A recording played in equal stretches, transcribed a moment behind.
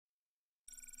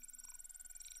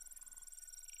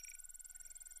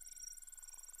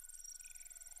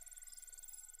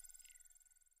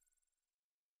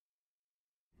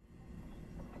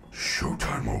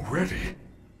ammo ready.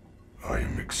 I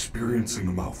am experiencing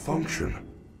a malfunction.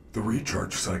 The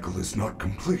recharge cycle is not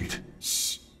complete.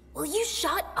 Shh! Will you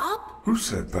shut up? Who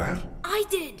said that? I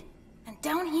did! And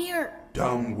down here.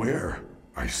 Down where?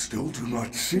 I still do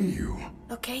not see you.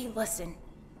 Okay, listen.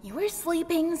 You were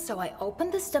sleeping, so I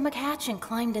opened the stomach hatch and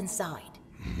climbed inside.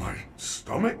 My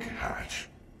stomach hatch?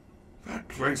 That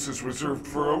place is reserved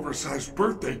for oversized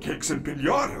birthday cakes and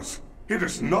piñatas. It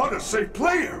is not a safe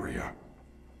play area.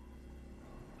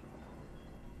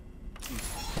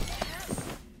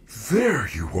 There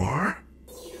you are.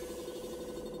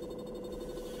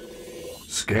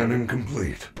 Scanning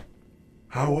complete.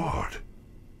 How odd.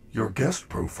 Your guest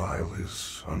profile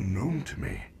is unknown to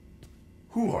me.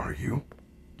 Who are you?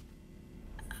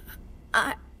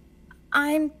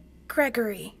 I'm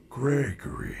Gregory.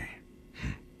 Gregory.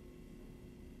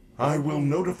 I will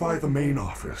notify the main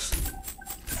office.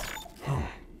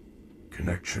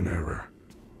 Connection error.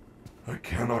 I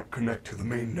cannot connect to the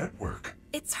main network.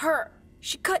 It's her.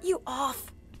 She cut you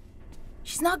off.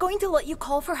 She's not going to let you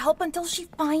call for help until she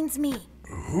finds me.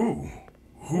 Who?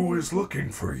 Who is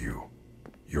looking for you?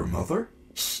 Your mother?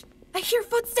 Shh! I hear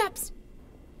footsteps!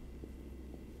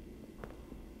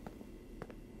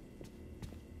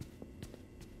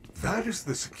 That is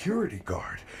the security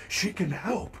guard. She can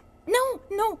help.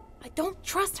 No, I don't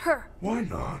trust her. Why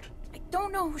not? I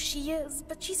don't know who she is,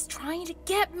 but she's trying to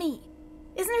get me.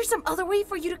 Isn't there some other way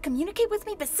for you to communicate with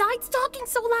me besides talking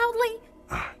so loudly?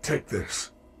 Take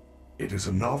this. It is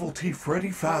a novelty Freddy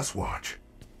Fazwatch.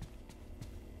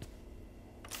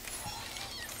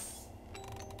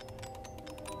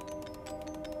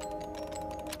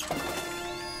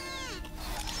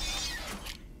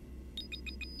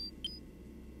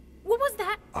 What was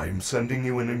that? I am sending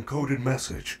you an encoded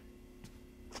message.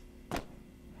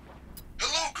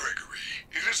 Hello, Gregory.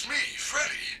 It is me,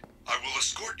 Freddy. I will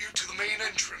escort you to the main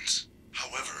entrance.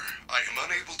 However, I am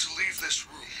unable to leave this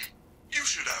room. You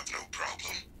should have no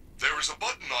problem. There is a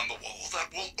button on the wall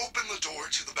that will open the door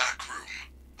to the back room.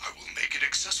 I will make it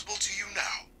accessible to you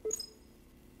now.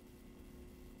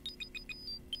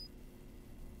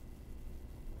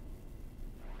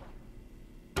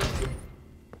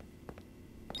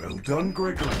 Well done,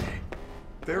 Gregory.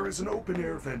 There is an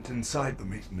open-air vent inside the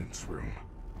maintenance room.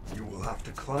 You will have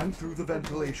to climb through the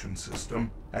ventilation system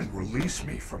and release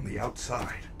me from the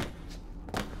outside.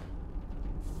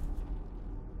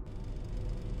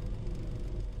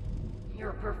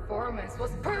 Your performance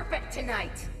was perfect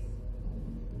tonight!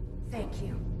 Thank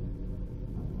you.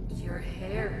 Your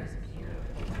hair is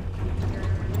beautiful.